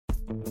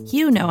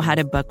You know how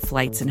to book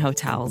flights and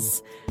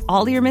hotels.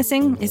 All you're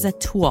missing is a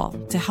tool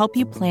to help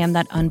you plan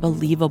that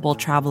unbelievable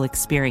travel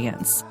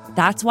experience.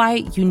 That's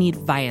why you need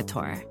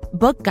Viator.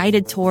 Book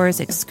guided tours,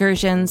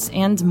 excursions,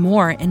 and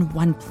more in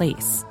one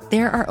place.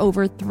 There are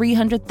over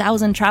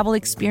 300,000 travel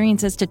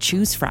experiences to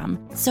choose from,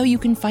 so you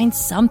can find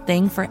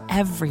something for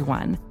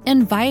everyone.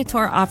 And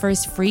Viator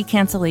offers free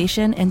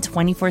cancellation and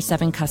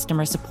 24/7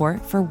 customer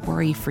support for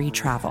worry-free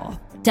travel.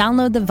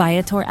 Download the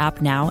Viator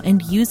app now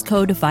and use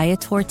code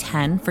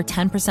Viator10 for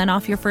 10%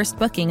 off your first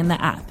booking in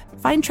the app.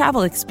 Find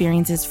travel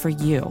experiences for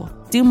you.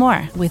 Do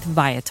more with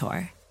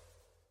Viator.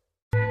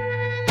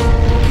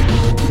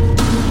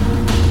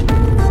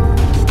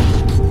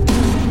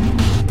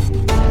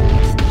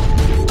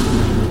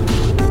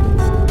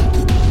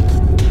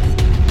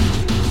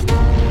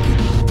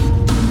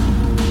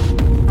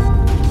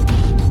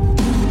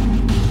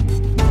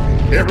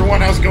 Hey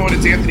everyone, how's it going?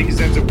 It's Anthony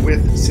Cosenza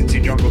with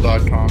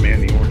CincyJungle.com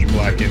and the Orange and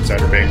Black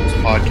Insider Bengals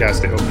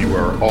podcast. I hope you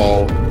are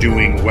all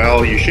doing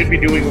well. You should be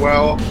doing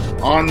well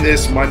on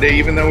this Monday,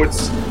 even though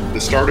it's the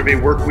start of a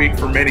work week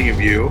for many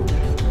of you.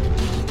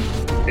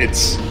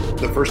 It's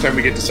the first time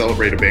we get to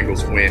celebrate a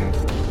Bengals win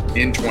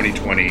in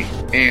 2020,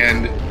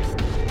 and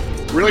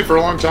really for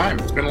a long time.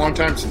 It's been a long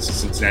time since the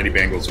Cincinnati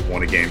Bengals have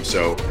won a game,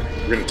 so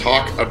we're going to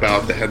talk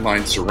about the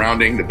headlines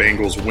surrounding the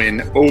Bengals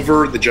win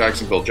over the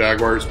Jacksonville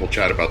Jaguars. We'll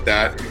chat about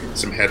that.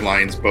 Some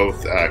headlines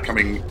both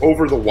coming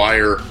over the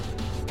wire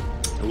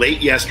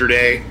late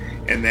yesterday,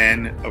 and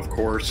then, of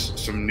course,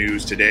 some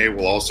news today.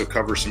 We'll also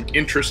cover some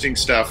interesting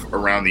stuff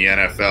around the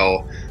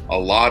NFL. A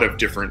lot of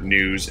different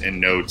news and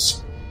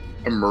notes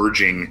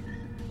emerging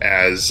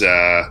as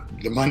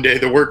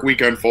the work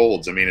week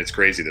unfolds. I mean, it's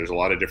crazy. There's a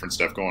lot of different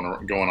stuff going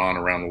on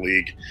around the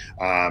league,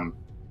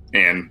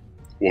 and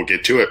we'll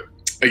get to it.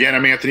 Again,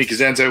 I'm Anthony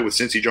Cosenza with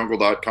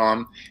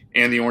CincyJungle.com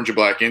and the Orange and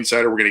Black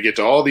Insider. We're going to get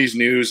to all these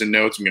news and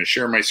notes. I'm going to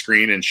share my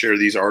screen and share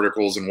these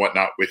articles and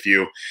whatnot with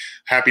you.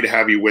 Happy to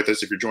have you with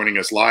us if you're joining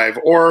us live,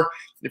 or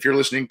if you're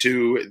listening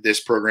to this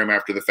program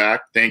after the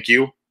fact. Thank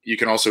you. You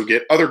can also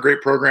get other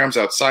great programs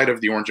outside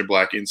of the Orange and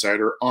Black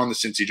Insider on the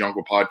Cincy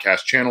Jungle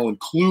podcast channel,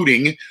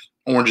 including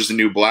Orange is the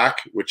New Black,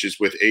 which is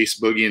with Ace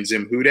Boogie and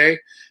Zim Hude,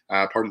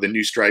 part of the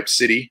New Stripe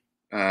City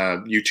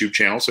YouTube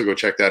channel. So go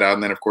check that out.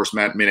 And then, of course,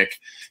 Matt Minnick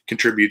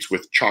contributes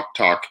with Chalk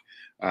Talk,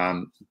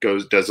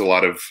 does a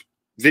lot of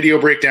video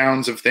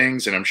breakdowns of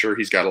things, and I'm sure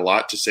he's got a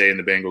lot to say in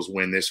the Bengals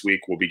win this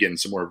week. We'll be getting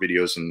some more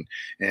videos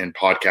and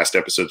podcast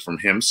episodes from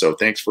him. So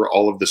thanks for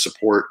all of the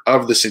support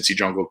of the Cincy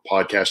Jungle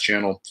podcast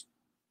channel.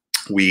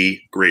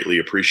 We greatly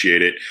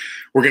appreciate it.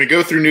 We're going to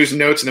go through news and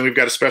notes, and then we've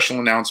got a special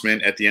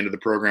announcement at the end of the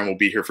program. We'll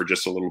be here for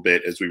just a little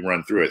bit as we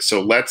run through it.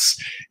 So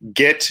let's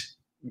get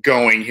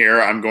going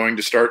here. I'm going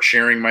to start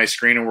sharing my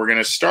screen, and we're going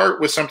to start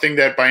with something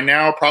that by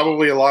now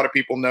probably a lot of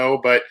people know,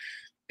 but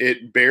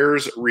it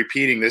bears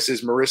repeating. This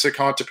is Marissa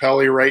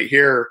Contepelli right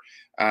here,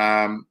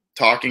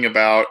 talking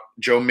about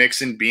Joe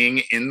Mixon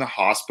being in the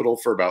hospital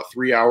for about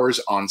 3 hours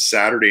on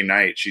Saturday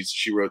night.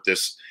 She wrote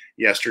this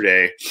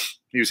yesterday.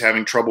 He was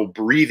having trouble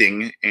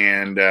breathing,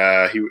 and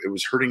it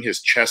was hurting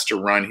his chest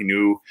to run. He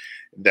knew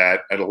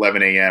that at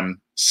 11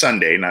 a.m.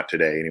 Sunday, not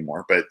today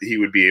anymore, but he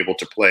would be able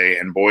to play.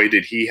 And boy,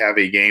 did he have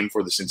a game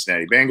for the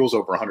Cincinnati Bengals,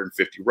 over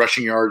 150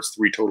 rushing yards,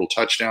 3 total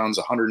touchdowns,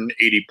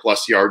 180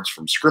 plus yards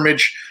from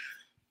scrimmage.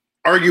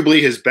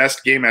 Arguably his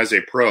best game as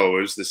a pro.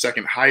 It was the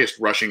second highest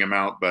rushing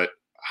amount, but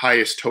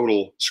highest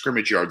total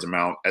scrimmage yards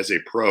amount as a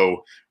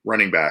pro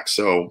running back.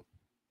 So,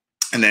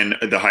 and then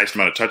the highest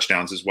amount of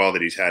touchdowns as well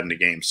that he's had in the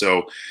game.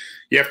 So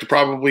you have to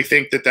probably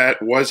think that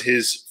that was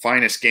his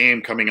finest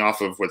game, coming off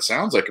of what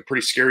sounds like a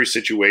pretty scary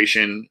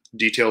situation.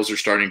 Details are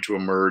starting to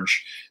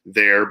emerge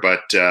there,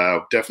 but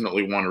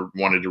definitely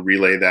wanted to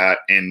relay that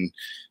and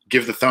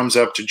give the thumbs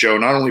up to Joe,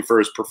 not only for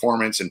his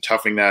performance and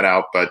toughing that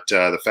out, but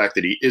the fact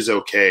that he is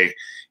okay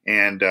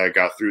and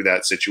got through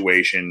that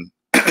situation.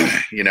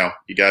 You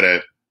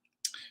gotta,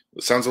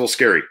 it sounds a little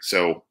scary.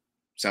 So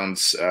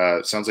sounds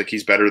like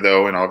he's better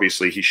though. And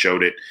obviously he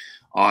showed it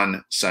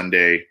on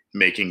Sunday,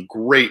 making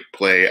great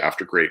play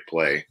after great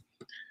play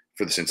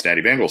for the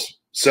Cincinnati Bengals.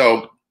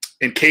 So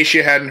in case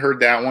you hadn't heard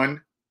that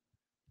one,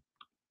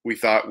 we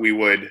thought we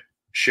would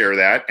share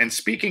that. And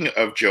speaking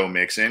of Joe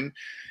Mixon,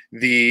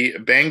 the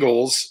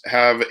Bengals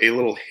have a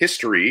little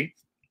history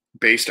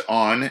based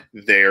on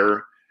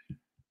their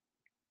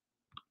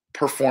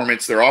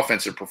performance, their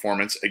offensive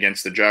performance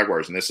against the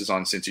Jaguars. And this is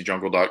on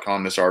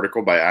CincyJungle.com, this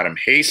article by Adam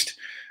Haste,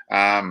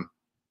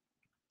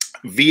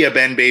 via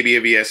Ben Baby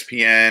of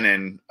ESPN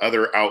and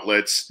other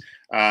outlets.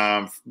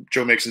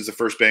 Joe Mixon's the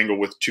first Bengal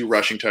with 2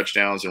 rushing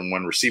touchdowns and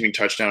 1 receiving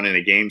touchdown in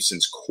a game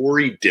since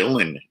Corey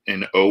Dillon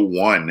in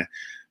 2001.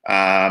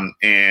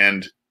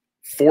 And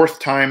 4th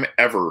time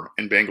ever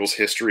in Bengals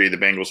history, the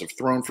Bengals have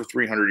thrown for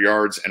 300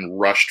 yards and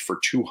rushed for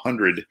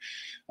 200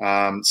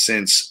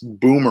 since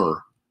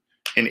Boomer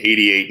in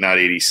 88, not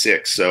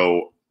 86.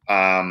 So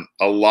a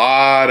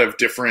lot of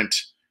different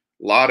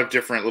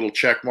little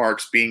check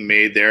marks being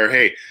made there.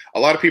 Hey, a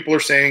lot of people are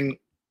saying,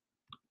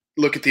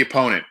 look at the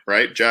opponent,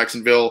 right?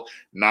 Jacksonville,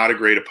 not a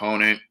great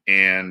opponent.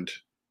 And,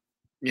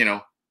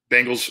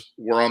 Bengals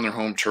were on their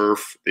home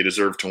turf. They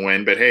deserve to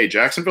win. But, hey,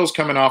 Jacksonville's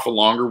coming off a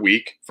longer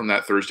week from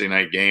that Thursday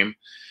night game.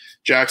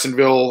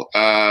 Jacksonville,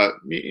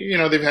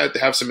 they've had to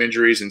have some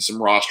injuries and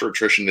some roster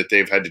attrition that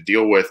they've had to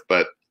deal with.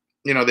 But,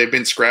 they've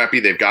been scrappy.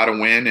 They've got to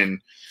win. And,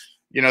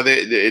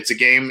 it's a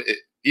game,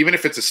 even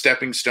if it's a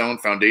stepping stone,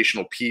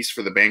 foundational piece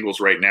for the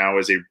Bengals right now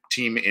as a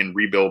team in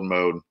rebuild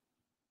mode,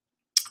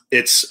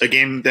 it's a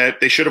game that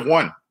they should have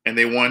won. And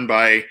they won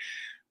by –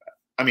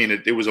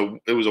 it was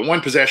a one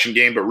possession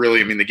game, but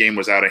really, the game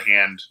was out of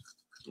hand,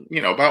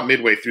 about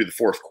midway through the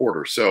fourth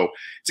quarter. So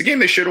it's a game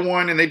they should have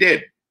won, and they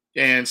did.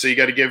 And so you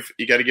got to give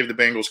the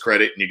Bengals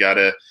credit, and you got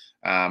to,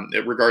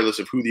 regardless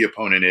of who the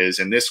opponent is.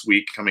 And this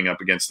week coming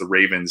up against the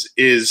Ravens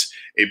is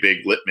a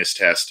big litmus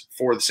test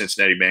for the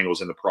Cincinnati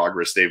Bengals and the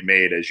progress they've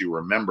made. As you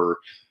remember,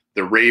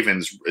 the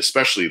Ravens,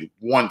 especially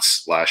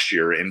once last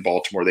year in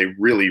Baltimore, they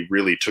really,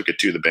 really took it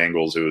to the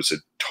Bengals. It was a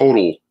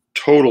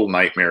total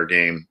nightmare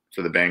game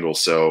for the Bengals.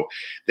 So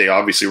they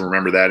obviously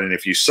remember that. And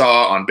if you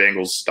saw on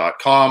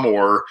Bengals.com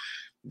or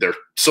their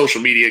social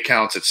media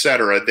accounts,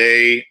 etc.,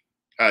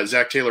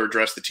 Zach Taylor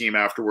addressed the team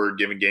afterward,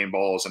 giving game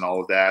balls and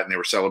all of that. And they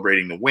were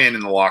celebrating the win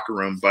in the locker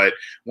room. But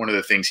one of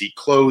the things he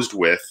closed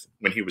with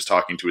when he was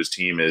talking to his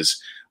team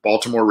is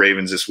Baltimore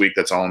Ravens this week.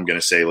 That's all I'm going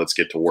to say. Let's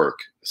get to work.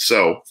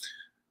 So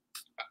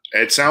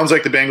it sounds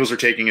like the Bengals are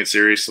taking it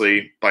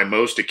seriously. By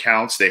most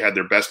accounts, they had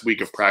their best week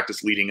of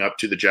practice leading up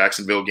to the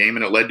Jacksonville game,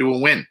 and it led to a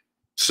win.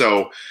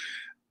 So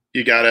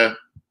you gotta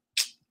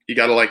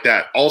like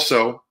that.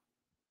 Also,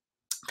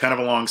 kind of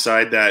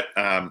alongside that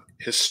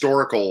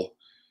historical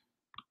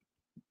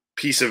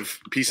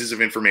pieces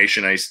of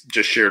information I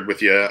just shared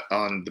with you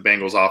on the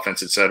Bengals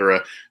offense,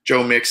 etc.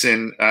 Joe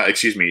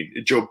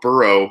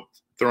Burrow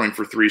throwing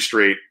for 3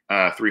 straight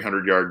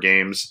 300-yard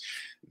games.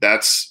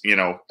 That's,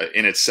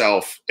 in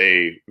itself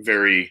a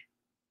very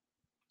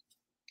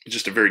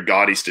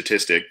gaudy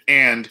statistic.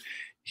 And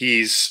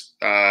he's,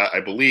 I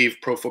believe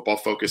Pro Football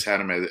Focus had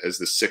him as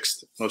the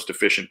 6th most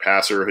efficient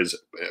passer. His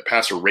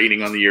passer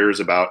rating on the year is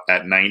about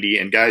at 90.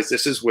 And guys,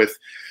 this is with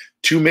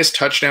 2 missed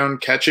touchdown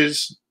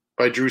catches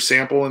by Drew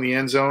Sample in the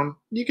end zone.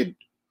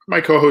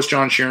 My co-host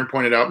John Sheeran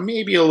pointed out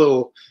maybe a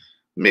little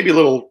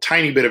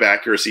tiny bit of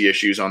accuracy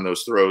issues on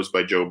those throws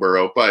by Joe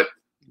Burrow, but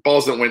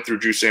balls that went through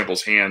Drew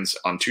Sample's hands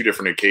on 2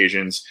 different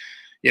occasions.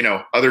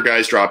 Other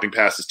guys dropping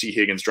passes. T.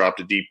 Higgins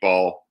dropped a deep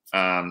ball.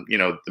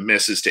 The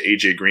misses to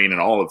AJ Green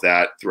and all of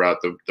that throughout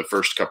the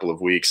first couple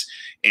of weeks.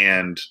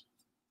 And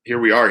here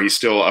we are. He's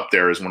still up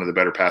there as one of the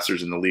better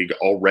passers in the league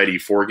already,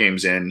 4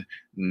 games in,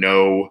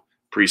 no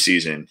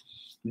preseason.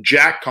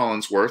 Jack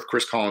Collinsworth,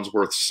 Chris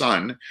Collinsworth's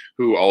son,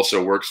 who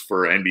also works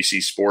for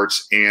NBC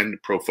Sports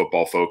and Pro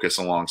Football Focus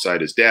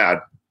alongside his dad,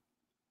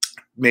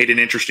 made an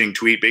interesting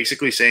tweet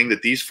basically saying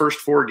that these first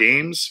 4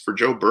 games for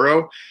Joe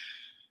Burrow,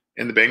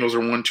 and the Bengals are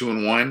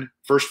 1-2-1.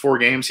 First 4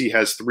 games, he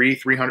has 3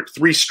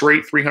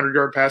 straight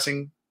 300-yard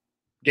passing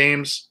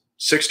games,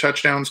 6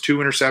 touchdowns, 2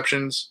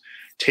 interceptions,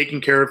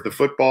 taking care of the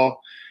football.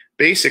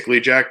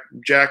 Basically, Jack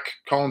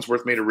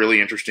Collinsworth made a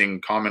really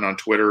interesting comment on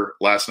Twitter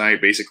last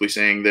night, basically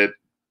saying that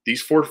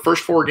these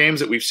first 4 games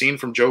that we've seen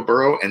from Joe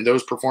Burrow and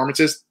those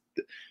performances,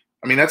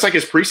 that's like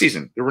his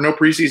preseason. There were no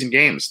preseason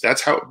games.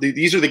 That's how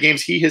these are the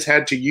games he has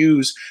had to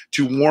use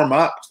to warm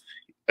up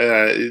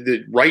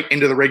right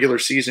into the regular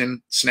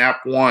season, snap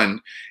 1,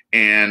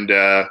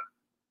 and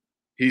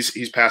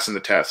he's passing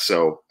the test.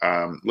 So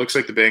looks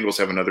like the Bengals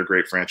have another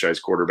great franchise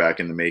quarterback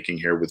in the making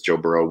here with Joe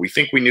Burrow. We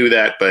think we knew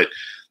that, but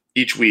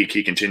each week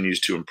he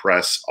continues to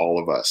impress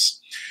all of us.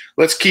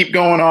 Let's keep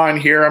going on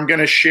here. I'm going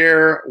to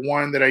share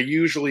one that I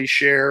usually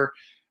share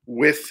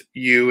with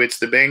you. It's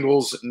the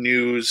Bengals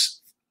news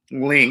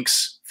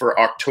links for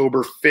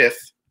October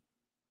 5th.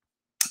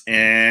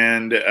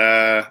 And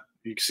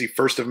you can see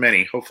first of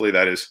many. Hopefully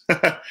that is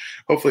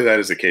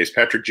the case.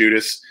 Patrick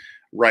Judas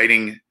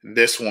writing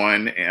this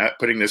one,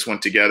 putting this one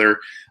together,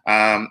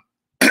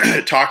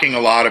 talking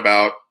a lot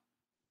about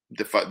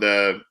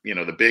the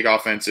big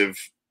offensive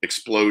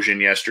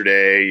explosion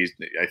yesterday.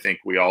 I think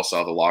we all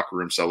saw the locker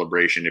room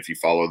celebration. If you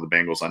follow the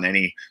Bengals on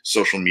any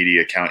social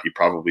media account, you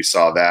probably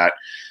saw that.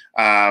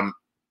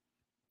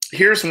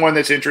 Here's one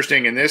that's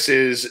interesting, and this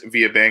is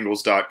via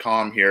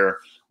Bengals.com here.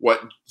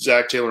 What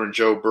Zach Taylor and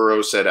Joe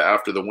Burrow said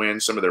after the win,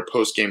 some of their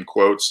post-game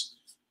quotes.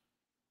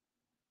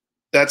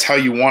 That's how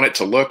you want it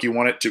to look. You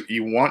want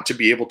to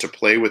be able to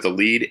play with a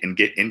lead and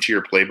get into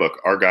your playbook.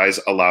 Our guys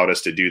allowed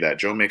us to do that.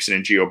 Joe Mixon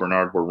and Gio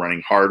Bernard were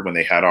running hard when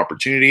they had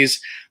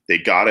opportunities. They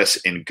got us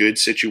in good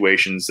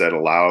situations that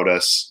allowed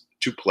us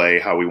to play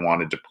how we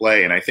wanted to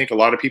play. And I think a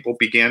lot of people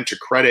began to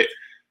credit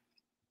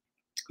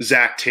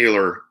Zach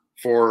Taylor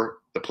for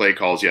the play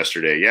calls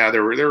yesterday. Yeah,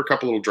 there were a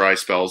couple little dry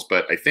spells,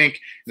 but I think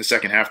in the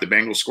second half, the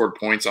Bengals scored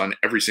points on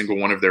every single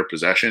one of their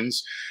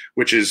possessions,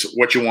 which is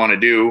what you want to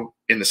do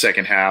in the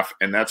second half,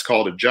 and that's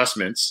called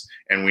adjustments.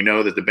 And we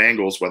know that the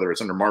Bengals, whether it's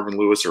under Marvin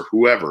Lewis or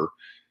whoever,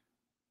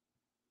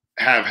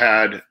 have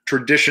had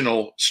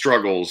traditional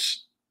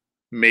struggles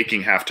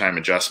making halftime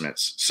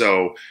adjustments.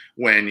 So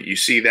when you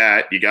see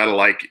that, you gotta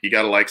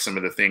like some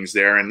of the things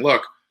there. And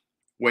look,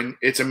 when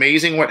it's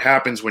amazing what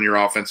happens when your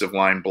offensive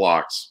line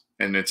blocks,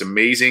 and it's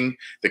amazing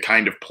the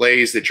kind of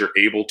plays that you're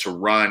able to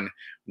run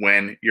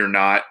when you're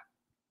not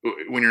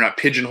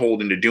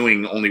pigeonholed into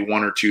doing only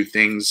one or two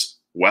things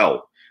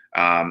well,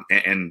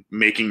 and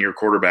making your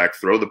quarterback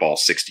throw the ball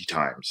 60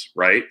 times,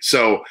 right?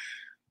 So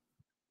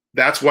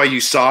that's why you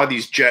saw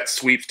these jet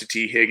sweeps to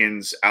T.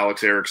 Higgins,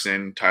 Alex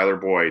Erickson, Tyler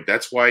Boyd.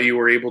 That's why you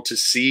were able to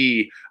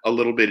see a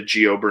little bit of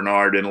Gio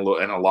Bernard and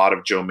a lot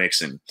of Joe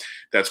Mixon.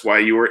 That's why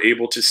you were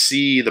able to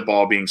see the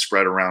ball being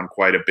spread around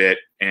quite a bit,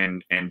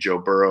 and Joe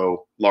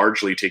Burrow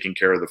largely taking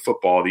care of the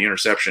football. The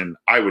interception,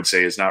 I would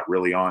say, is not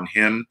really on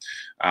him.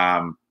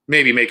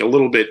 Maybe make a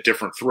little bit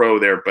different throw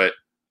there, but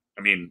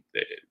I mean,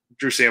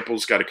 Drew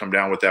Sample's got to come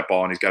down with that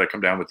ball, and he's got to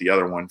come down with the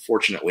other one.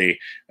 Fortunately,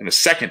 in the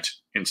second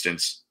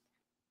instance,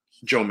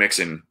 Joe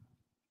Mixon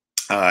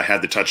had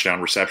the touchdown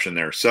reception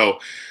there. So,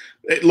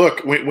 look,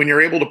 when you're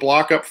able to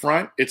block up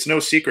front, it's no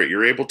secret.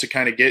 You're able to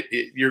kind of get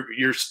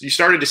you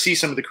started to see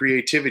some of the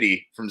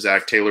creativity from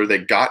Zach Taylor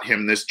that got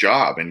him this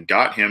job and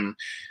got him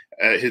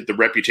the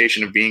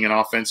reputation of being an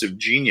offensive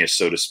genius,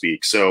 so to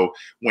speak. So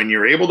when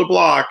you're able to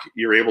block,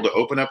 you're able to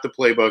open up the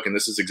playbook, and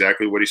this is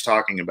exactly what he's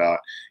talking about.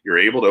 You're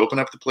able to open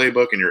up the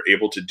playbook, and you're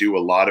able to do a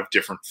lot of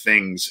different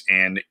things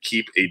and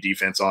keep a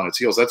defense on its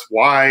heels. That's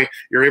why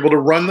you're able to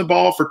run the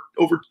ball for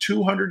over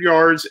 200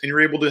 yards, and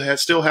you're able to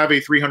still have a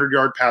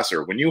 300-yard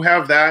passer. When you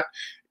have that,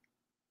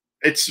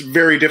 it's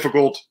very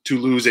difficult to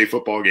lose a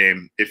football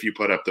game if you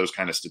put up those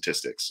kind of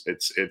statistics.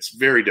 It's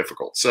very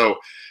difficult. So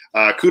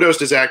kudos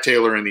to Zach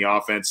Taylor in the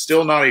offense.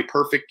 Still not a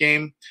perfect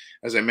game.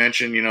 As I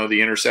mentioned,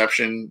 the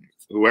interception,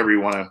 whoever you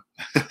want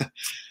to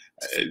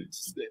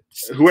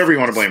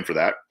blame for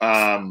that.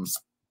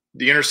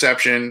 The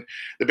interception,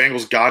 the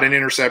Bengals got an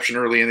interception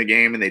early in the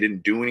game and they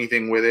didn't do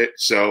anything with it.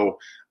 So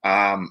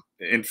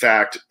in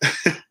fact,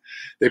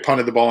 they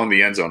punted the ball in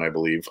the end zone, I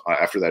believe,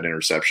 after that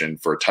interception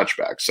for a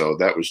touchback. So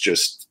that was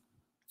just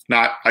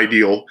not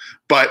ideal,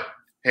 but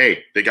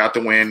hey, they got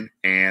the win,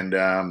 and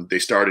they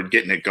started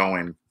getting it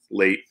going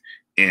late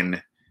in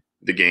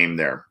the game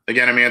there.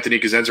 Again, I'm Anthony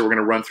Cosenza. We're going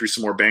to run through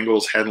some more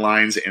Bengals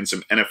headlines and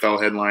some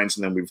NFL headlines,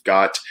 and then we've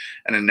got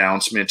an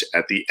announcement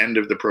at the end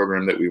of the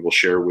program that we will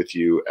share with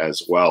you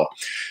as well.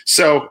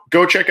 So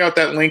go check out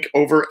that link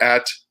over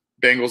at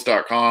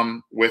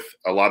Bengals.com with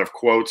a lot of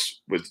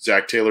quotes with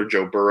Zach Taylor,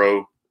 Joe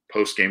Burrow,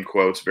 post-game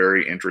quotes,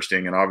 very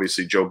interesting, and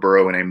obviously Joe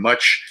Burrow in a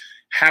much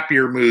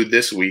happier mood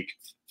this week,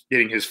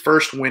 getting his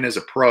first win as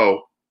a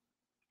pro,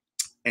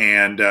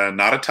 and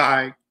not a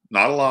tie,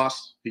 not a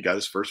loss. He got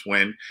his first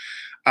win.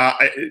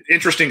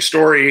 Interesting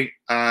story,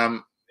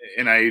 and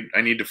I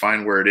need to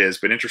find where it is,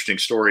 but interesting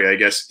story. I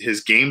guess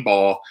his game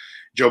ball,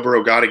 Joe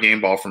Burrow got a game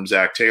ball from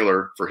Zach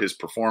Taylor for his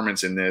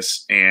performance in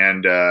this,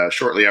 and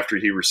shortly after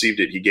he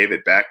received it, he gave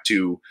it back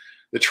to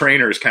the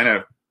trainers, kind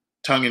of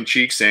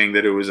tongue-in-cheek, saying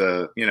that it was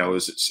a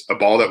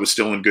ball that was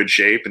still in good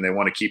shape, and they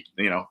want to keep,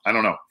 I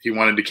don't know. He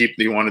wanted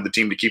the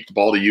team to keep the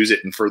ball to use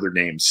it in further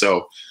games.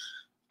 So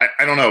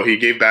I don't know. He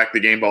gave back the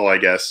game ball, I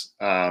guess.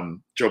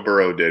 Joe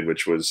Burrow did,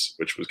 which was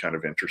kind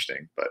of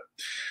interesting. But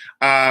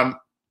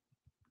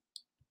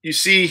you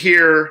see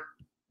here,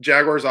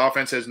 Jaguars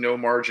offense has no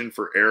margin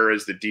for error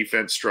as the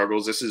defense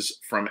struggles. This is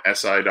from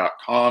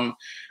SI.com.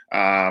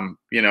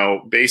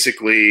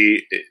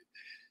 Basically,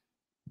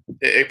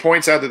 it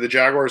points out that the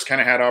Jaguars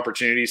kind of had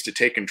opportunities to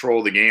take control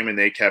of the game, and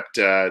they kept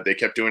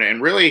doing it.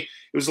 And really, it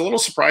was a little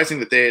surprising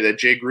that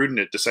Jay Gruden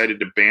had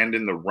decided to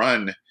abandon the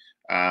run.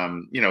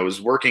 It was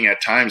working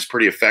at times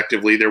pretty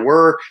effectively.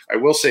 I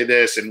will say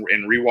this, in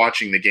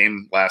rewatching the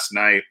game last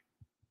night,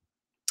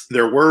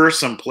 there were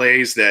some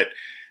plays that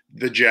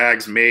the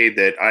Jags made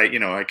that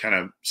I kind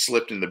of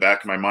slipped in the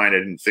back of my mind. I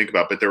didn't think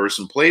about, but there were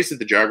some plays that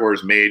the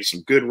Jaguars made,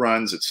 some good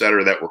runs, et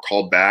cetera, that were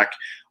called back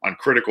on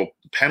critical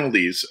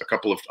penalties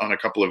on a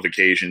couple of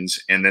occasions.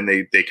 And then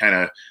they kind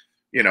of,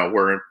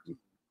 were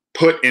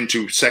put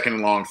into second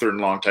and long, third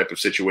and long type of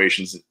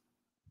situations,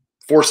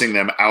 forcing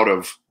them out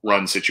of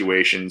run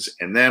situations.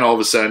 And then all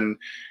of a sudden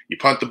you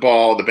punt the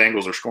ball, the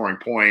Bengals are scoring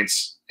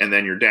points, and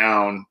then you're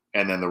down,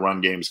 and then the run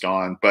game's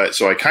gone. But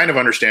so I kind of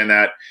understand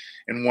that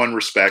in one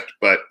respect,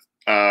 but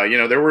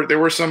there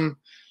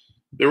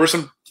were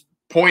some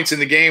points in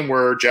the game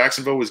where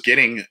Jacksonville was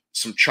getting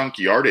some chunk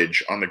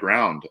yardage on the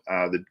ground.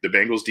 The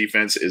Bengals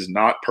defense is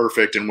not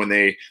perfect, and when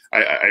I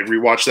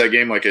rewatched that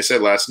game, like I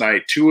said last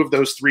night, 2 of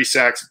those 3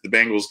 sacks that the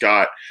Bengals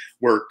got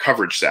were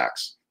coverage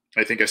sacks.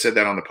 I think I said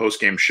that on the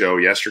post-game show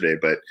yesterday,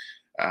 but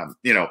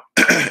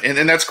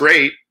and that's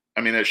great.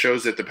 I mean, that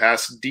shows that the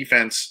pass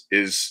defense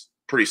is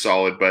pretty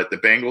solid, but the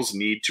Bengals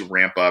need to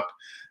ramp up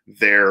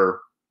their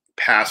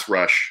pass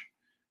rush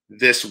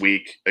this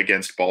week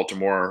against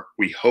Baltimore.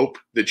 We hope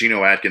that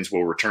Geno Atkins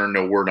will return.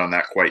 No word on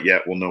that quite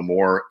yet. We'll know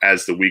more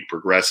as the week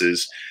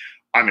progresses.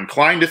 I'm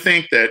inclined to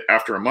think that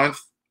after a month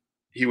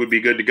he would be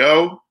good to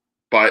go,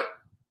 but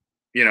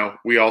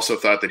we also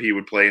thought that he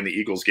would play in the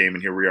Eagles game,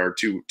 and here we are,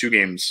 two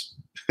games.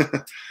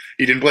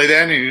 He didn't play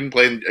then, and he didn't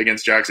play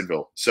against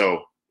Jacksonville.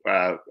 So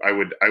I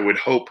would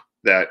hope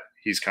that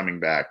he's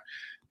coming back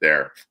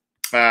there.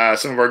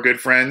 some of our good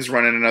friends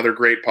running another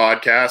great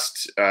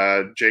podcast,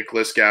 Jake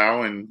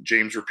Liskow and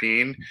James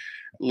Rapine.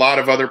 A lot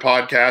of other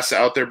podcasts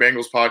out there,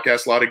 Bengals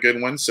podcasts, a lot of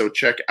good ones. So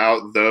check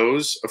out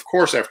those. Of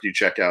course, after you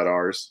check out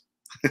ours,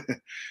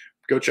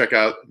 go check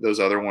out those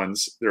other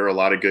ones. There are a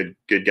lot of good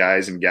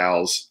guys and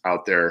gals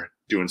out there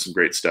doing some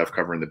great stuff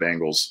covering the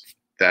Bengals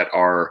that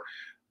are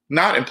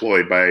not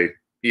employed by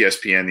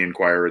ESPN, The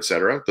Inquirer,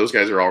 etc. Those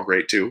guys are all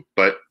great too,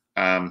 but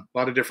a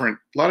lot of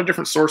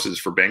different sources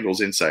for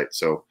Bengals insight.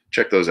 So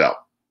check those out.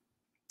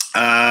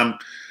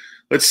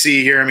 Let's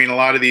see here. I mean, a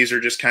lot of these are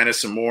just kind of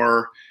some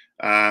more.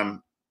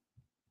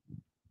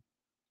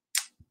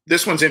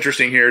 This one's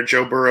interesting here.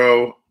 Joe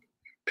Burrow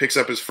picks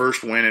up his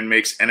first win and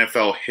makes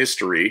NFL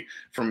history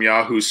from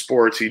Yahoo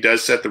Sports. He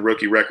does set the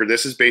rookie record.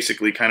 This is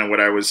basically kind of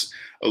what I was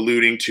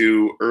alluding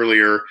to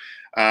earlier.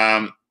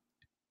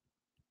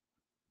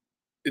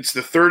 It's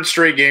the third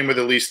straight game with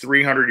at least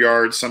 300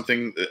 yards,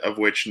 something of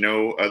which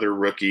no other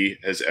rookie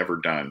has ever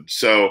done.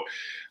 So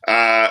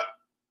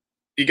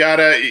you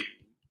gotta.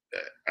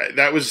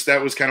 That was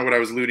kind of what I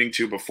was alluding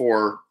to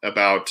before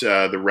about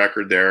the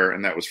record there,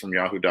 and that was from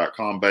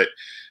Yahoo.com. But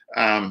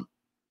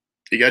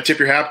you got to tip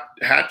your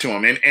hat to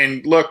him.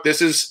 And look,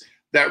 this is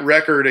that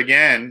record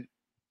again.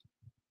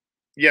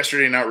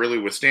 Yesterday, not really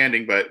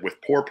withstanding, but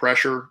with poor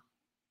pressure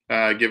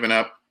given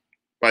up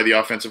by the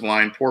offensive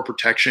line, poor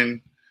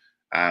protection.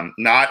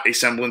 Not a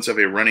semblance of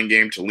a running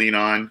game to lean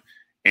on,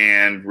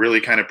 and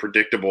really kind of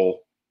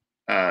predictable,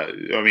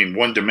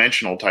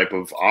 one-dimensional type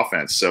of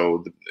offense.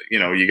 So,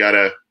 you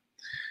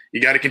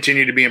gotta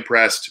continue to be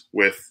impressed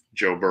with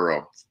Joe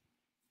Burrow.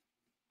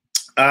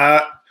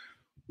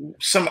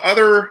 Some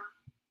other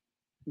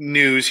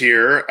news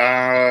here.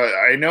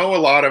 I know a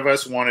lot of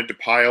us wanted to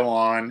pile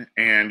on,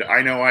 and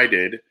I know I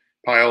did,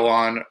 pile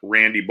on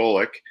Randy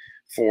Bullock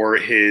for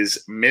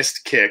his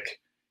missed kick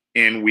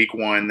in week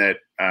one that,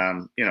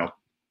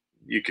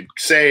 you could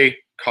say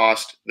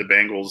cost the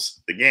Bengals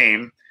the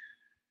game.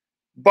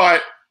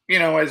 But,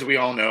 as we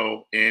all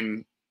know,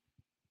 in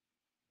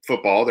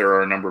football, there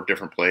are a number of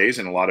different plays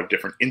and a lot of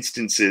different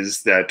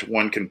instances that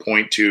one can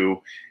point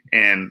to.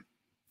 And,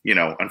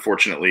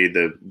 unfortunately,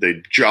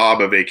 the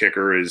job of a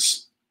kicker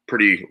is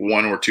pretty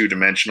one or two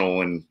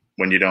dimensional. And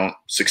when you don't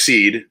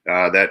succeed,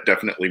 that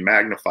definitely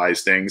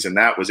magnifies things. And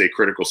that was a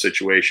critical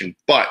situation.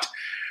 But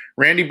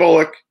Randy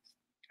Bullock,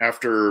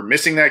 after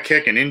missing that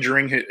kick and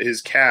injuring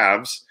his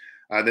calves,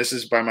 this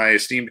is by my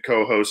esteemed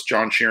co-host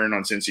John Sheeran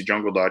on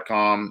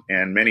CincyJungle.com,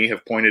 and many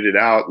have pointed it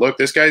out. Look,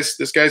 this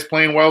guy's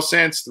playing well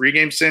since 3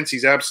 games since.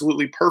 He's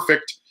absolutely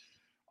perfect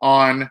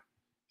on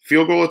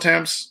field goal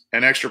attempts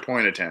and extra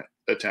point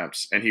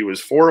attempts, and he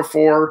was 4 of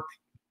 4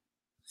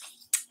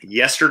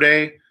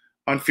 yesterday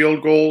on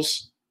field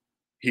goals.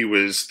 He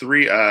was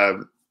 3.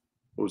 What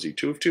was he?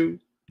 2 of 2.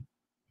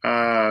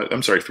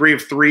 3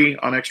 of 3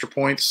 on extra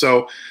points.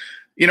 So.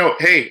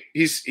 Hey,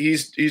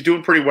 he's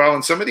doing pretty well.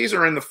 And some of these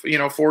are in the,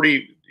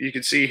 40, you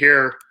can see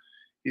here,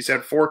 he's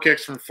had 4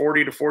 kicks from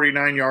 40 to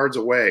 49 yards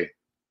away.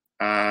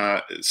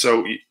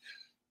 So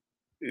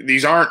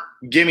these aren't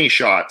gimme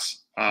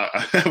shots,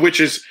 which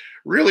is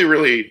really,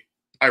 really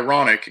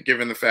ironic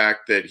given the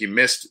fact that he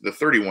missed the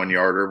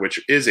 31-yarder,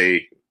 which is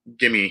a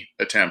gimme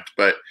attempt.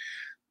 But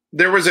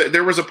there was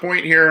a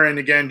point here, and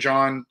again,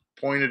 John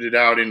pointed it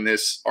out in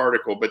this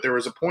article, but there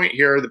was a point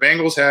here. The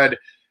Bengals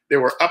they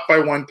were up by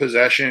 1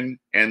 possession,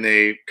 and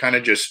they kind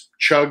of just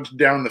chugged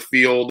down the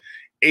field,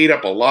 ate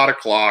up a lot of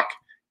clock,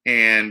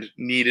 and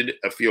needed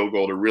a field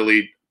goal to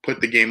really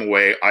put the game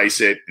away, ice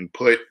it, and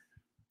put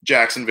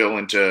Jacksonville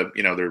into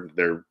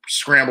their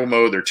scramble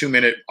mode, their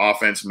 2-minute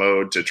offense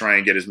mode to try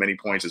and get as many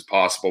points as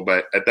possible.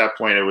 But at that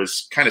point, it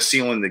was kind of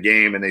sealing the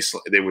game, and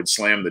they would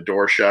slam the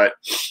door shut.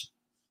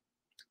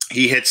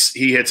 He hits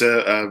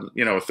a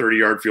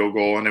 30-yard field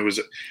goal, and it was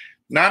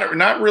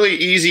not really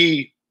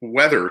easy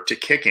weather to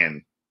kick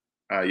in.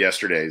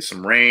 Yesterday,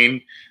 some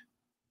rain,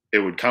 it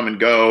would come and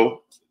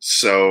go.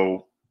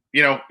 So,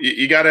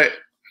 you gotta,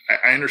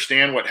 I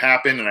understand what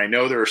happened. And I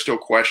know there are still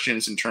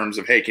questions in terms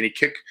of, hey, can he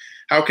kick?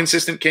 How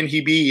consistent can he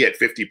be at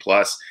 50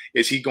 plus?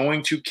 Is he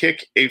going to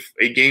kick a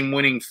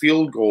game-winning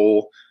field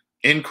goal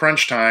in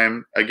crunch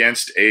time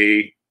against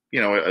a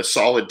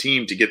solid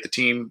team to get the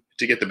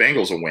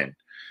Bengals a win?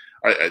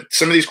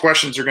 Some of these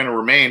questions are going to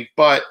remain,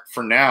 but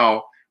for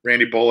now,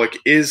 Randy Bullock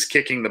is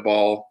kicking the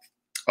ball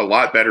a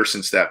lot better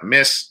since that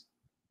miss.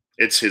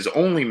 It's his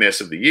only miss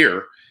of the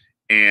year,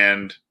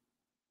 and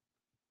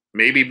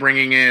maybe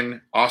bringing in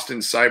Austin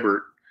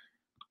Seibert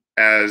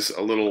as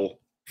a little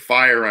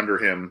fire under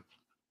him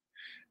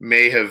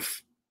may have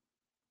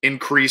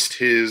increased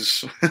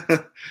his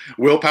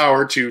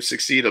willpower to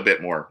succeed a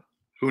bit more.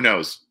 Who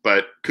knows?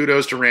 But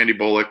kudos to Randy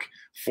Bullock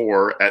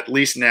for, at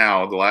least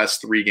now, the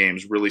last 3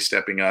 games, really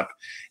stepping up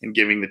and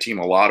giving the team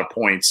a lot of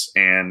points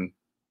and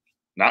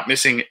not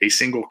missing a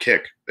single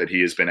kick that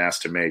he has been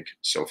asked to make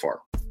so far.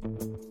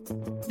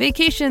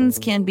 Vacations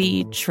can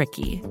be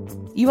tricky.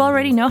 You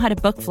already know how to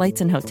book flights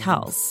and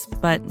hotels,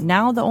 but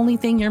now the only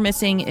thing you're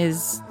missing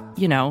is,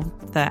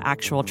 the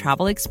actual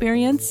travel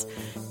experience.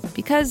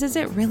 Because is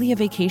it really a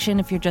vacation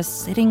if you're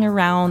just sitting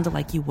around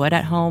like you would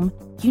at home?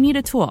 You need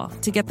a tool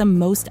to get the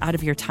most out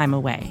of your time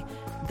away.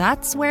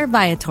 That's where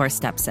Viator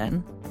steps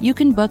in. You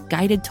can book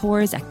guided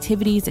tours,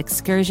 activities,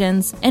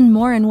 excursions, and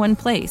more in one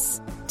place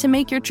to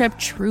make your trip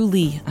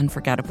truly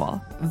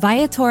unforgettable.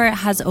 Viator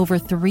has over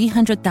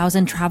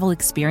 300,000 travel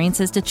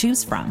experiences to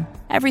choose from.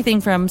 Everything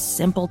from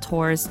simple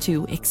tours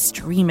to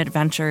extreme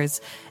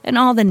adventures and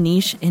all the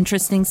niche,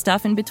 interesting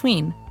stuff in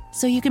between.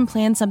 So you can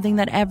plan something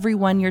that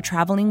everyone you're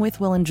traveling with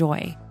will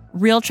enjoy.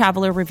 Real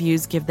traveler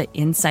reviews give the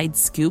inside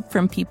scoop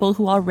from people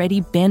who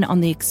already been on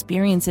the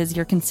experiences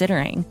you're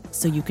considering,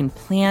 so you can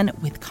plan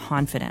with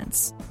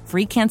confidence.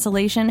 Free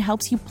cancellation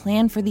helps you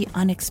plan for the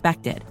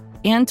unexpected.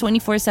 And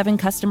 24/7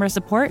 customer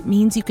support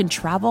means you can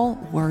travel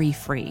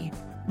worry-free.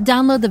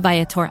 Download the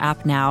Viator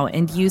app now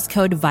and use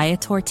code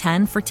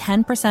Viator10 for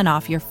 10%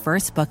 off your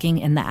first booking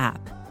in the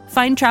app.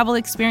 Find travel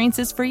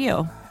experiences for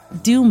you.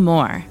 Do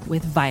more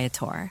with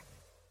Viator.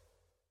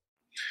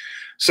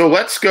 So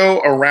let's go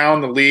around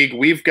the league.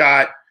 We've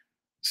got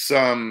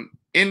some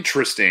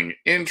interesting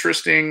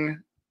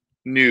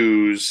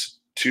news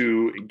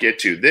to get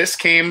to. This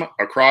came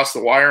across the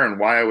wire, and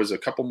why I was a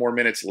couple more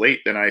minutes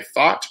late than I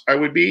thought I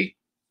would be.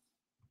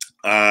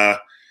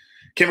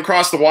 Came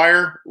across the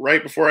wire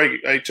right before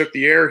I took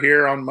the air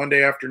here on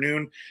Monday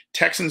afternoon.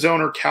 Texans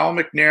owner Cal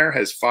McNair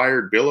has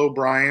fired Bill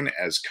O'Brien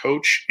as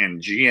coach and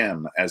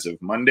GM as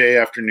of Monday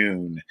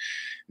afternoon.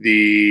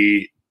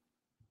 The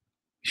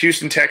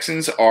Houston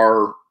Texans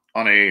are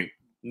on a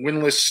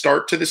winless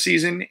start to the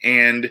season,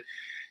 and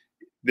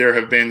there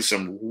have been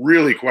some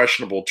really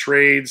questionable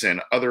trades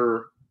and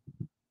other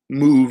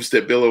moves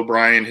that Bill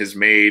O'Brien has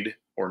made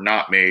or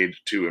not made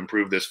to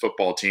improve this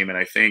football team. And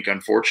I think,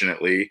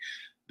 unfortunately,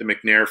 the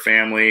McNair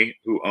family,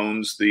 who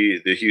owns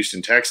the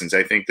Houston Texans,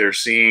 I think they're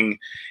seeing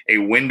a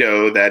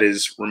window that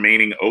is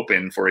remaining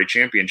open for a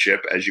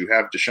championship, as you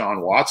have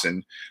Deshaun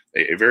Watson,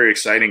 a very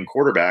exciting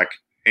quarterback.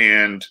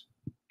 And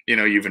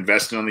you've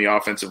invested on the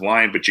offensive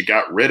line, but you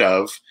got rid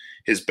of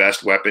his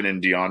best weapon in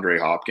DeAndre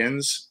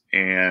Hopkins.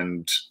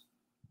 And,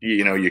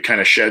 you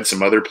kind of shed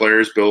some other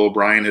players. Bill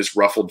O'Brien has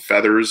ruffled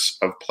feathers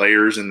of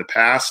players in the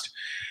past.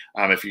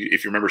 If you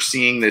remember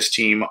seeing this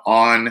team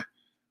on,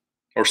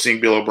 or seeing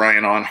Bill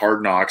O'Brien on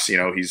Hard Knocks,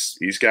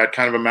 he's got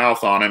kind of a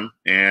mouth on him.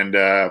 And,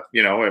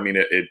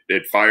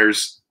 it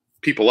fires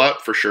people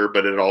up for sure,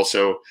 but it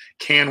also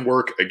can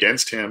work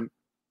against him,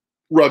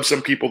 rub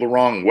some people the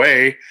wrong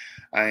way.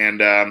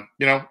 And,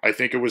 I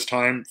think it was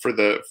time for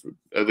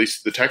at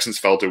least the Texans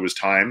felt it was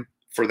time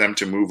for them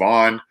to move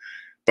on.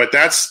 But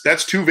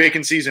that's two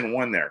vacancies in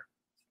one there,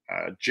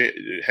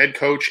 head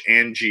coach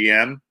and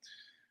GM.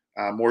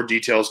 More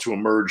details to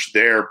emerge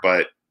there.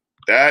 But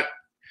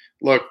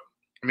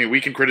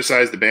we can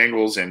criticize the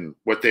Bengals and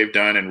what they've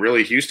done. And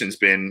really Houston's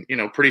been,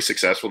 pretty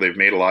successful. They've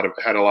had a lot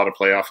of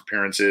playoff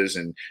appearances,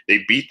 and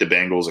they beat the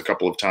Bengals a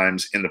couple of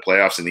times in the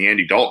playoffs in the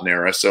Andy Dalton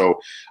era. So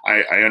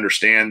I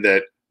understand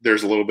that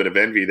there's a little bit of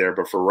envy there,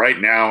 but for right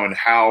now and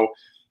how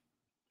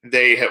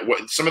they have,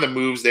 some of the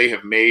moves they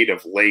have made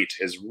of late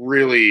has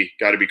really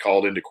got to be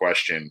called into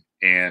question.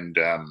 And,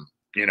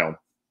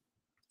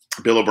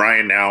 Bill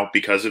O'Brien now,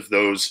 because of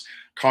those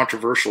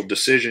controversial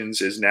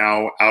decisions, is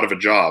now out of a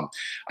job.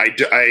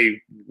 I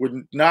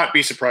would not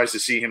be surprised to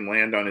see him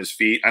land on his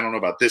feet. I don't know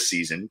about this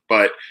season,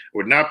 but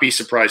would not be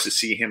surprised to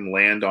see him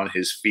land on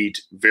his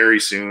feet very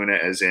soon,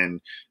 as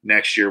in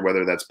next year,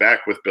 whether that's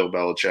back with Bill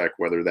Belichick,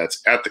 whether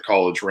that's at the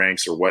college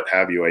ranks or what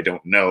have you. I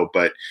don't know,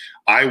 but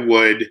I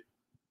would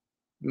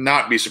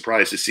not be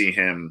surprised to see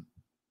him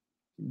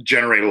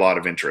generate a lot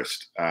of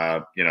interest.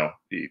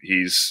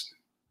 He's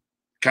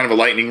kind of a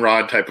lightning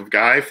rod type of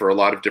guy for a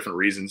lot of different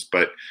reasons,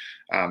 but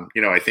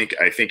I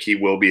think he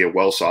will be a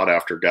well sought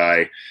after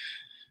guy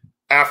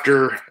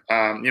after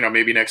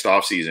maybe next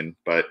offseason,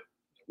 but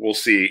we'll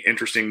see.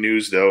 Interesting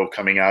news though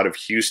coming out of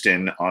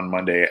Houston on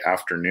Monday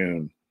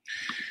afternoon.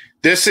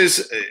 This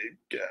is,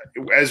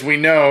 as we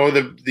know,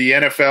 the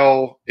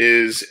NFL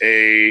is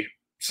a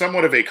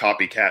somewhat of a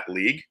copycat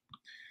league,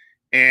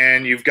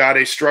 and you've got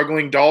a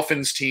struggling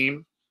Dolphins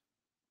team.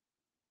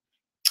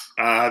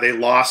 They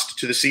lost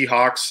to the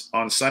Seahawks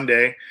on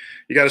Sunday.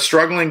 You got a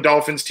struggling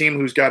Dolphins team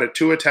who's got a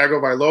Tua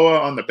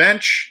Tagovailoa on the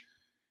bench,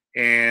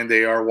 and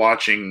they are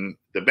watching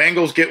the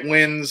Bengals get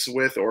wins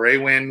a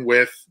win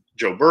with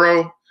Joe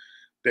Burrow.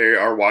 They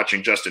are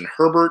watching Justin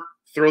Herbert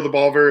throw the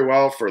ball very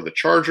well for the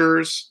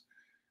Chargers.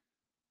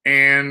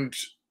 And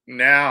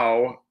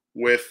now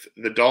with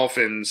the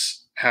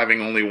Dolphins having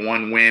only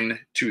one win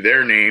to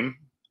their name,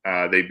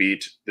 they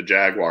beat the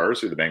Jaguars,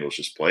 who the Bengals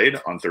just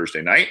played on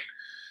Thursday night.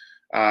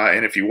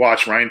 And if you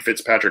watch, Ryan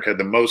Fitzpatrick had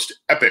the most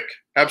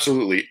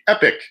absolutely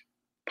epic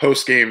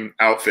post-game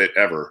outfit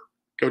ever.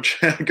 Go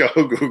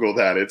Google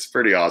that. It's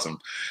pretty awesome.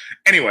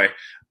 Anyway,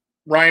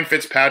 Ryan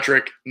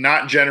Fitzpatrick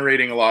not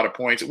generating a lot of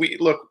points.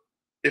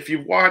 If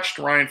you've watched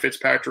Ryan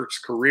Fitzpatrick's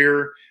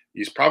career,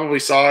 you probably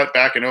saw it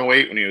back in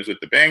 2008 when he was with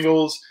the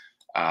Bengals.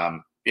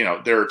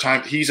 There are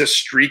times he's a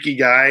streaky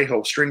guy.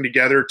 He'll string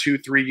together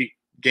 2-3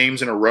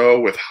 games in a row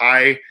with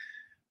high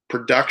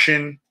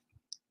production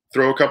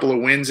throw a couple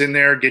of wins in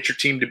there, get your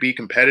team to be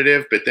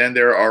competitive, but then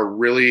there are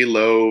really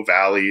low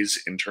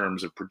valleys in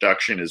terms of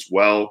production as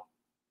well.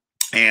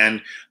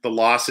 And the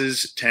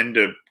losses tend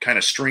to kind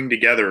of string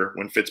together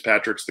when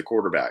Fitzpatrick's the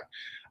quarterback.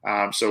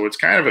 So it's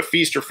kind of a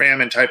feast or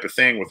famine type of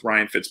thing with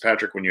Ryan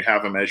Fitzpatrick when you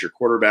have him as your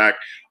quarterback.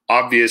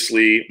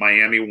 Obviously,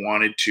 Miami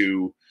wanted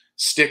to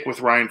stick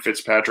with Ryan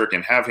Fitzpatrick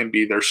and have him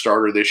be their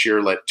starter this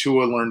year, let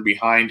Tua learn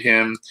behind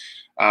him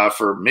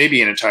for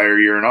maybe an entire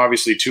year. And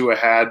obviously Tua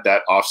had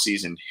that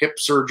offseason hip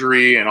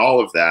surgery and all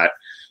of that.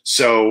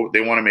 So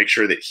they want to make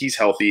sure that he's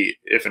healthy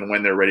if and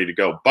when they're ready to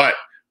go. But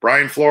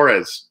Brian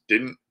Flores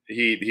didn't.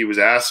 He was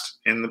asked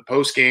in the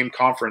post-game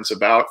press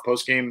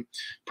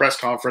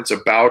conference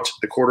about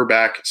the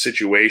quarterback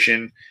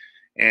situation.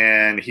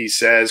 And he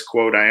says,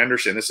 quote, I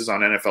understand, this is on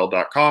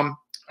NFL.com.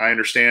 I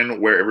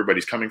understand where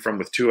everybody's coming from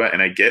with Tua,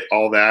 and I get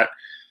all that.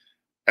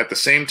 At the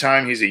same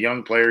time, he's a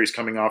young player. He's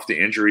coming off the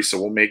injury,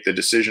 so we'll make the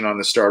decision on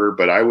the starter.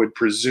 But I would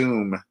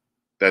presume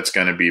that's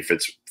going to be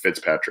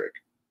Fitzpatrick.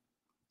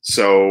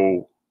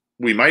 So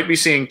we might be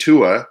seeing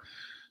Tua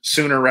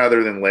sooner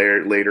rather than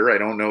later. I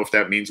don't know if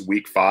that means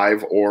week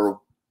 5 or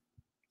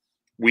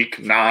week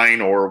 9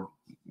 or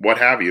what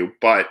have you.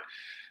 But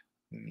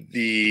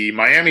the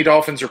Miami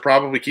Dolphins are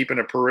probably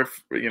keeping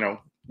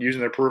using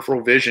their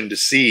peripheral vision to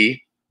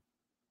see.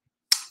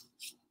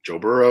 Joe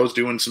Burrow's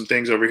doing some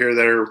things over here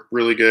that are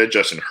really good.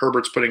 Justin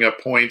Herbert's putting up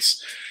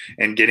points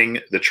and getting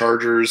the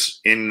Chargers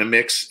in the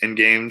mix in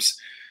games.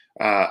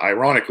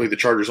 Ironically, the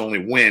Chargers' only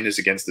win is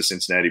against the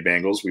Cincinnati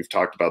Bengals. We've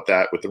talked about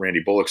that with the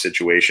Randy Bullock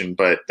situation,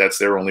 but that's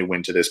their only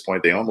win to this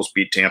point. They almost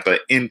beat Tampa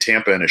in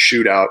Tampa in a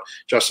shootout.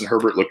 Justin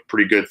Herbert looked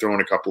pretty good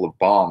throwing a couple of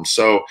bombs.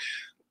 So,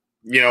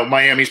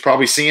 Miami's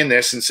probably seeing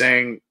this and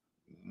saying,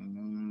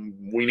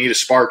 we need a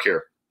spark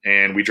here.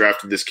 And we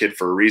drafted this kid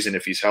for a reason.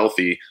 If he's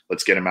healthy,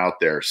 let's get him out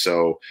there.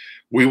 So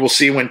we will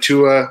see when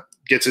Tua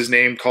gets his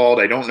name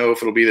called. I don't know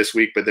if it'll be this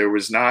week, but there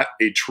was not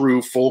a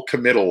true full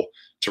committal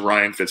to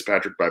Ryan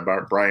Fitzpatrick by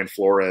Brian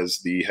Flores,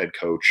 the head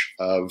coach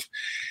of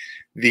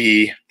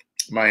the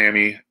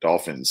Miami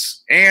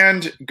Dolphins.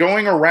 And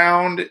going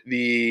around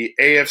the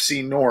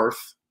AFC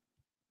North,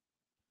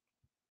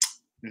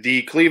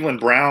 the Cleveland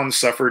Browns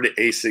suffered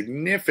a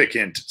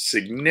significant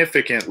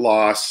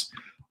loss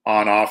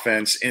on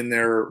offense in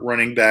their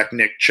running back,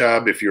 Nick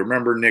Chubb. If you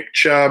remember, Nick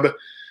Chubb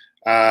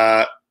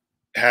had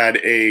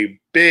a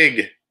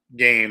big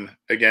game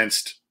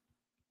against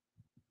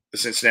the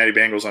Cincinnati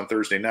Bengals on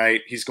Thursday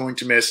night. He's going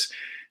to miss, it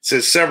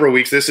says, several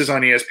weeks. This is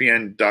on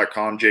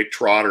ESPN.com. Jake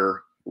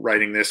Trotter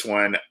writing this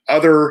one.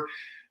 Other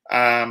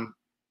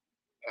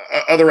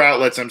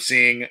outlets I'm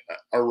seeing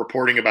are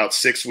reporting about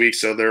 6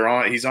 weeks. So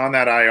he's on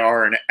that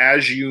IR. And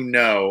as you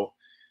know,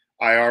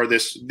 IR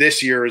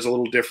this year is a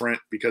little different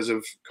because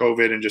of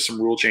COVID and just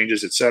some rule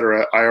changes, et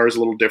cetera. IR is a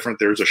little different.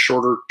 There's a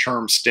shorter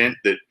term stint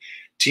that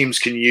teams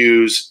can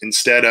use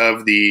instead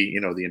of the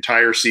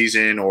entire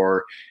season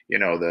or,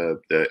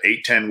 the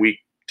 8-10 week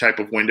type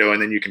of window,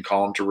 and then you can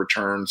call him to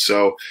return.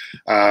 So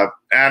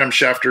Adam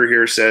Schefter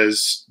here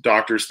says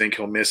doctors think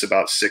he'll miss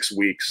about 6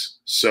 weeks.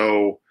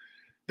 So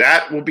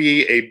that will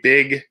be a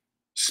big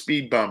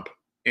speed bump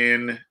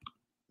in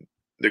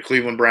the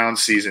Cleveland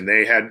Browns season.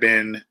 They had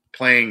been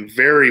playing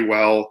very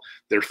well.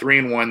 They're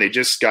 3-1.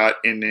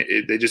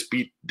 They just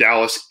beat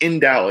Dallas in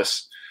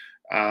Dallas.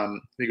 I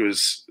think it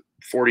was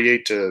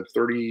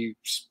 48-30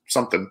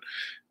 something.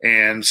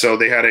 And so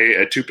they had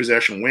a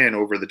 2-possession win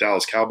over the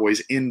Dallas Cowboys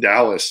in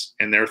Dallas,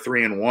 and they're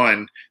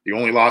 3-1. The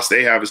only loss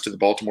they have is to the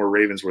Baltimore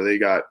Ravens, where they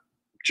got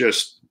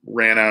just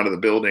ran out of the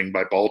building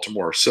by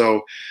Baltimore.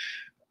 So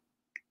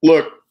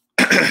look,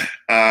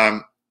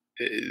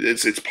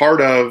 it's part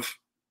of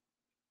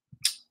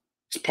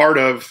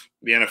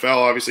the NFL,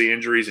 obviously,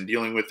 injuries and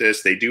dealing with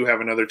this. They do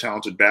have another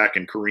talented back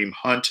in Kareem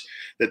Hunt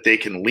that they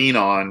can lean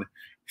on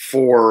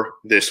for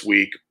this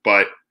week,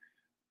 but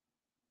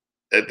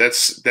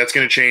that's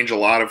going to change a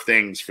lot of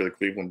things for the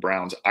Cleveland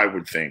Browns, I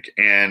would think.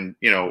 And,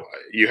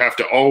 you have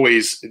to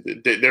always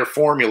 – their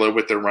formula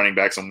with their running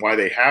backs and why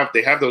they have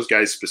those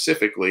guys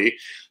specifically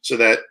so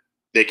that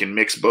they can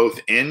mix both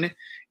in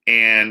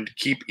and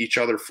keep each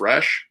other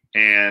fresh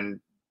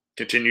and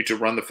continue to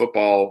run the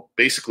football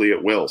basically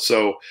at will.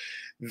 So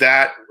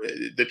that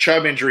the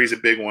Chubb injury is a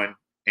big one,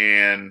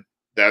 and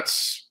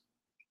that's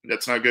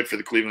not good for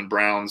the Cleveland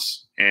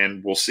Browns.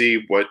 And we'll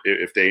see what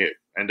if they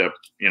end up,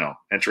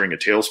 entering a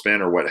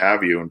tailspin or what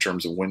have you in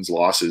terms of wins,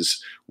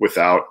 losses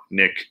without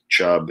Nick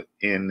Chubb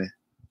in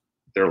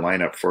their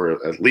lineup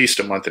for at least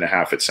a month and a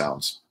half, it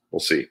sounds.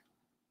 We'll see.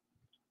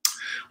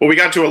 Well, we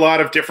got to a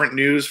lot of different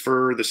news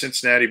for the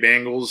Cincinnati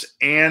Bengals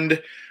and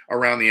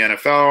around the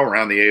NFL,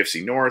 around the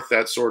AFC North,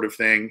 that sort of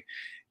thing.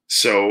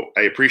 So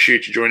I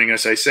appreciate you joining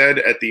us. I said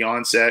at the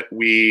onset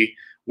we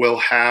will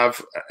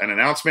have an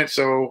announcement,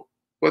 so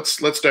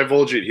let's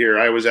divulge it here.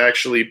 I was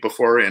actually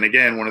before, and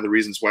again, one of the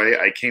reasons why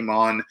I came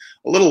on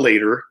a little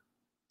later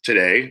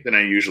today than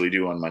I usually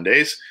do on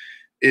Mondays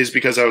is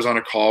because I was on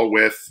a call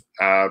with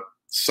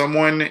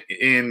someone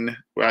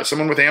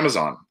with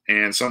Amazon,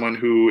 and someone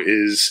who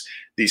is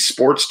the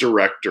sports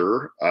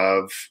director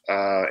of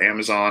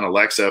Amazon,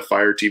 Alexa,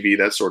 Fire TV,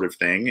 that sort of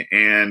thing.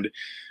 And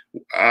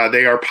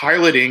they are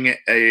piloting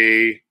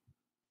a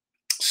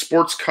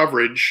sports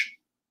coverage,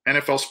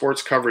 NFL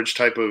sports coverage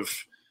type of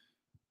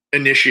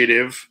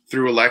initiative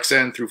through Alexa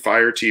and through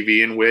Fire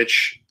TV, in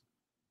which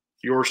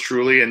yours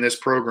truly and this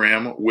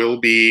program will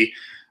be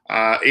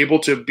able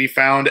to be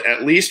found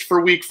at least for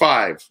week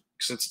 5.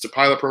 Since it's a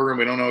pilot program,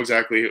 we don't know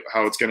exactly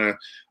how it's going to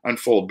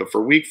unfold. But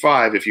for week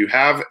 5, if you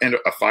have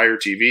a Fire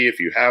TV, if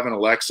you have an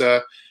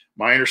Alexa,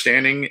 my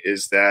understanding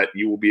is that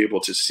you will be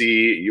able to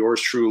see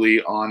yours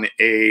truly on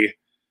a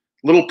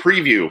little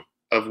preview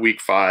of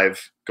week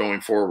 5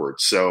 going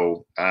forward.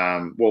 So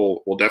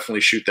we'll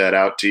definitely shoot that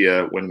out to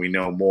you when we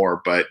know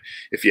more. But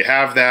if you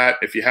have that,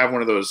 if you have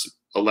one of those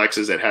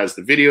Alexas that has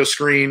the video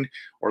screen,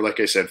 or like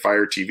I said,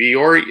 Fire TV,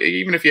 or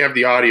even if you have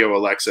the audio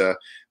Alexa,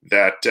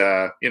 that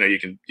you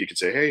can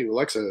say, hey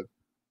Alexa,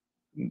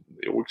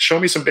 show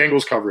me some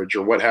Bengals coverage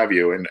or what have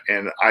you,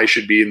 and I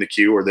should be in the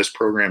queue, or this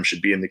program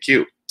should be in the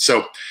queue.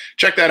 So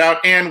check that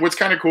out. And what's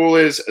kind of cool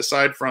is,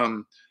 aside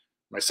from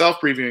myself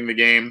previewing the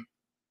game,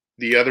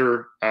 the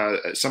other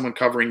someone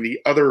covering the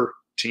other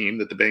team,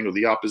 that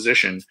the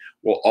opposition,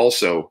 will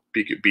also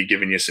be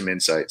giving you some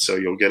insight. So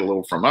you'll get a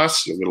little from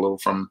us, you'll get a little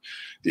from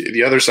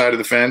the other side of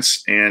the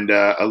fence, and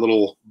a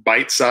little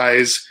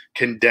bite-size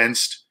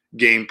condensed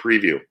game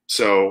preview.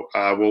 So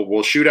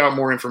we'll shoot out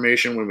more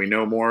information when we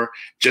know more.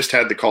 Just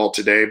had the call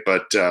today,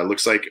 but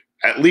looks like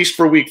at least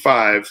for week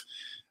 5,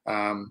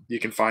 you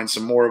can find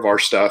some more of our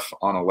stuff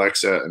on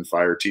Alexa and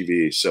Fire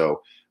TV.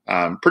 So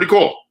pretty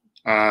cool.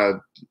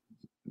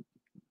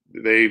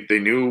 They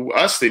knew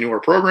us, they knew our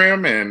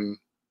program, and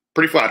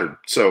pretty flattered.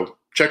 So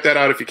check that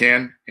out if you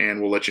can,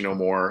 and we'll let you know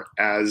more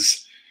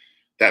as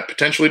that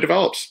potentially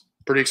develops.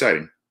 Pretty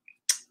exciting.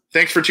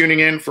 Thanks for tuning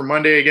in for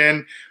Monday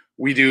again.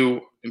 We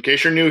do, in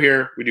case you're new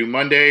here, we do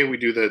Monday, we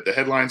do the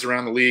headlines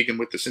around the league and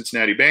with the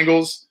Cincinnati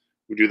Bengals.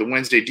 We do the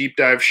Wednesday deep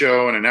dive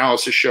show and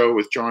analysis show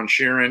with John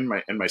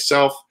Sheeran and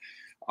myself.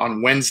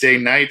 On Wednesday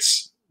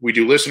nights, we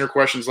do listener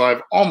questions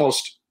live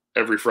almost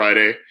every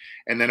Friday.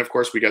 And then, of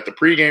course, we got the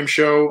pregame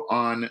show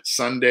on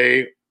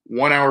Sunday,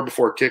 1 hour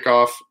before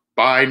kickoff,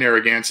 by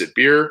Narragansett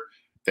Beer.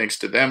 Thanks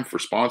to them for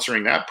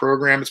sponsoring that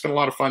program. It's been a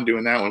lot of fun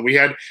doing that one. We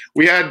had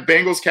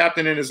Bengals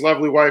captain and his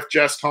lovely wife,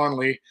 Jess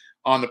Conley,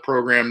 on the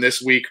program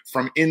this week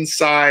from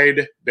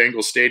inside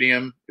Bengals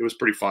Stadium. It was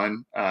pretty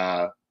fun.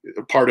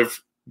 Part of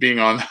being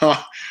on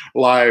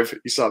live,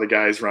 you saw the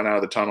guys run out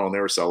of the tunnel and they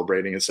were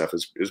celebrating and stuff.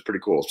 It was pretty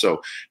cool.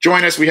 So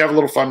join us. We have a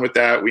little fun with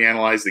that. We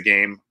analyze the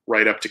game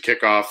right up to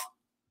kickoff.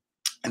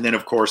 And then,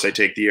 of course, I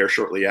take the air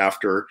shortly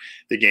after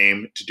the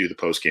game to do the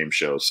post-game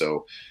show.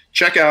 So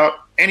check out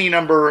any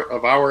number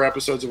of our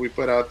episodes that we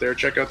put out there.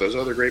 Check out those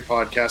other great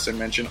podcasts I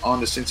mentioned on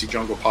the Cincy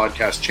Jungle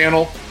podcast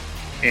channel.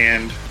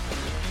 And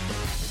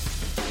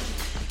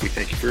we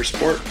thank you for your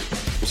support.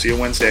 We'll see you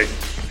Wednesday.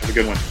 Have a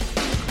good one.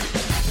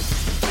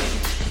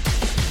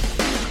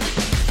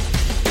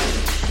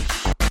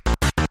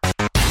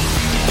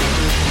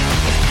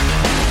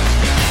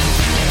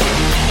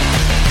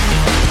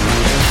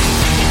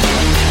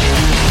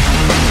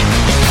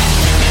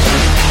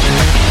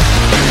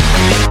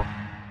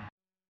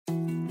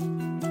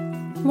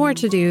 More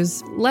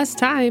to-dos, less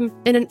time,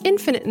 and an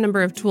infinite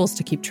number of tools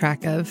to keep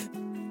track of.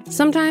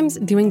 Sometimes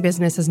doing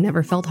business has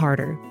never felt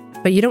harder,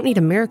 but you don't need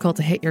a miracle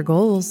to hit your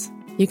goals.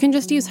 You can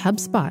just use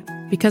HubSpot,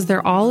 because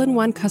their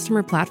all-in-one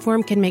customer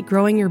platform can make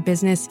growing your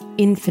business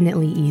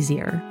infinitely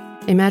easier.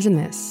 Imagine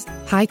this: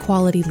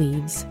 high-quality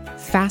leads,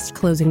 fast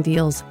closing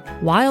deals,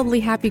 wildly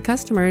happy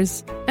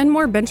customers, and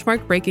more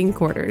benchmark-breaking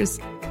quarters.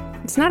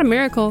 It's not a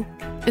miracle,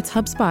 it's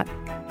HubSpot.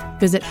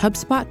 Visit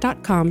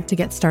HubSpot.com to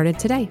get started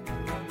today.